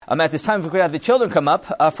At this time, we're going to have the children come up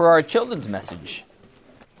for our children's message.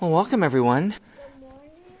 Well, welcome, everyone.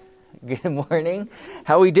 Good morning. Good morning.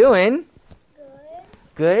 How are we doing? Good.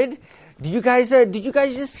 Good. Did you guys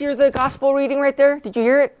just hear the gospel reading right there? Did you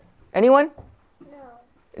hear it? Anyone?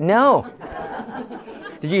 No. No.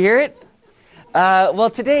 Did you hear it? Well,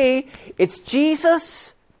 today it's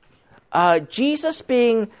Jesus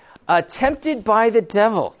being tempted by the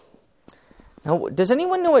devil. Now, does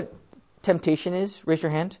anyone know what temptation is? Raise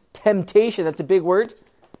your hand. Temptation, that's a big word.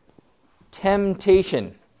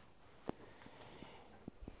 Temptation.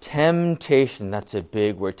 Temptation, that's a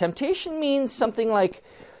big word. Temptation means something like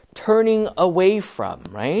turning away from,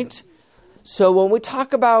 right? So when we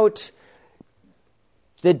talk about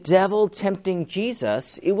the devil tempting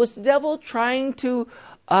Jesus, it was the devil trying to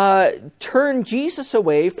turn Jesus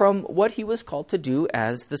away from what he was called to do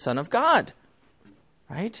as the Son of God,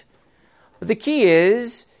 right? But the key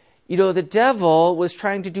is, the devil was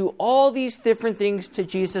trying to do all these different things to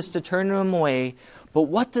Jesus to turn him away. But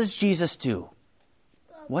what does Jesus do?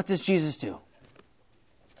 What does Jesus do?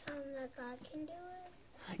 Tell him that God can do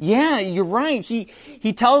it. Yeah, you're right.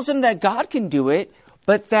 He tells him that God can do it,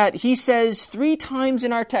 but that he says 3 times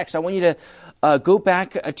in our text. I want you to go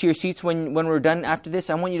back to your seats when we're done after this.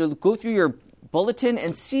 I want you to go through your bulletin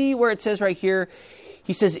and see where it says right here.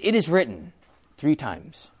 He says, "It is written," 3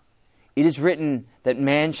 times. "It is written that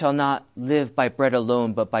man shall not live by bread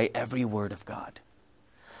alone, but by every word of God."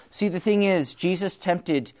 See, the thing is,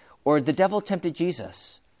 the devil tempted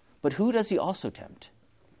Jesus. But who does he also tempt?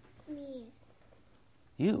 Me.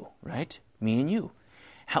 You, right? Me and you.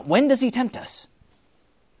 When does he tempt us?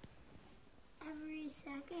 Every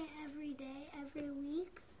second, every day, every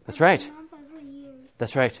week. That's right. Every month, every year.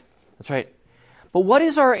 That's right. That's right. But what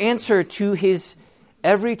is our answer to his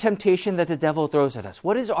every temptation that the devil throws at us?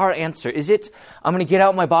 What is our answer? Is it, I'm going to get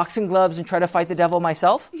out my boxing gloves and try to fight the devil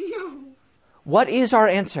myself? No. What is our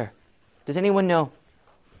answer? Does anyone know?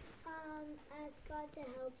 Ask God to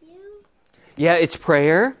help you. Yeah, it's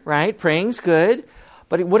prayer, right? Praying's good.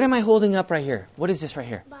 But what am I holding up right here? What is this right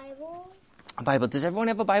here? Bible. A Bible. Does everyone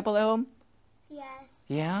have a Bible at home? Yes.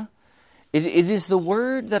 Yeah? It is the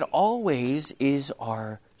word that always is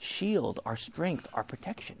our shield, our strength, our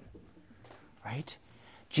protection. Right?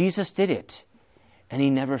 Jesus did it, and he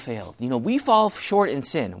never failed. We fall short in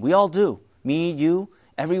sin. We all do. Me, you,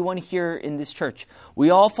 everyone here in this church. We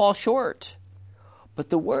all fall short. But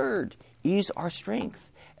the word is our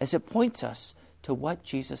strength as it points us to what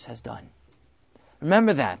Jesus has done.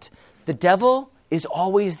 Remember that. The devil is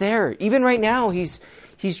always there. Even right now, he's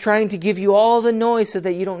trying to give you all the noise so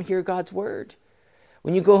that you don't hear God's word.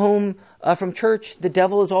 When you go home from church, the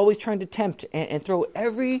devil is always trying to tempt and throw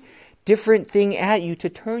every different thing at you to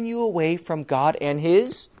turn you away from God and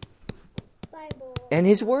his Bible. And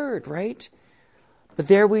his word, right? But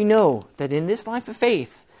there we know that in this life of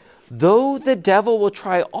faith, though the devil will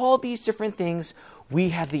try all these different things, we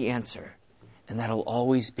have the answer. And that'll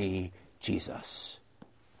always be Jesus.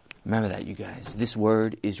 Remember that, you guys. This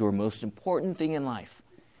word is your most important thing in life.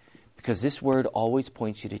 Because this word always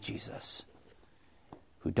points you to Jesus,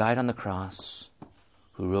 who died on the cross,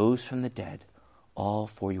 who rose from the dead, all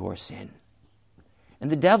for your sin.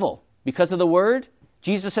 And the devil, because of the word,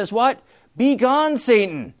 Jesus says what? Be gone,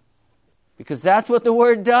 Satan. Because that's what the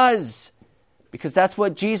word does. Because that's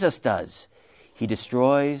what Jesus does. He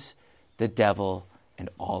destroys the devil and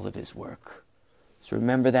all of his work. So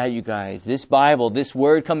remember that, you guys. This Bible, this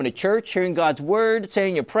word, coming to church, hearing God's word,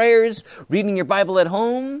 saying your prayers, reading your Bible at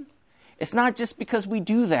home. It's not just because we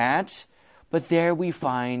do that, but there we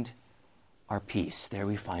find our peace. There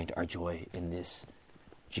we find our joy in this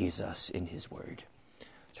Jesus, in his word.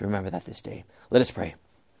 So remember that this day. Let us pray.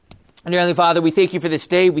 And Heavenly Father, we thank you for this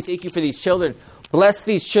day. We thank you for these children. Bless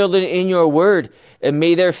these children in your word, and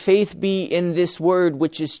may their faith be in this word,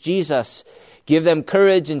 which is Jesus. Give them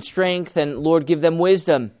courage and strength, and Lord, give them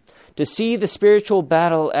wisdom to see the spiritual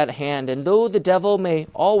battle at hand. And though the devil may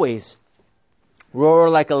always roar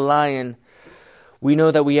like a lion, we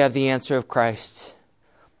know that we have the answer of Christ.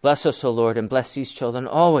 Bless us, O Lord, and bless these children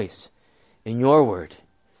always in your word.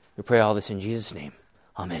 We pray all this in Jesus' name.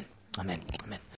 Amen. Amen. Amen.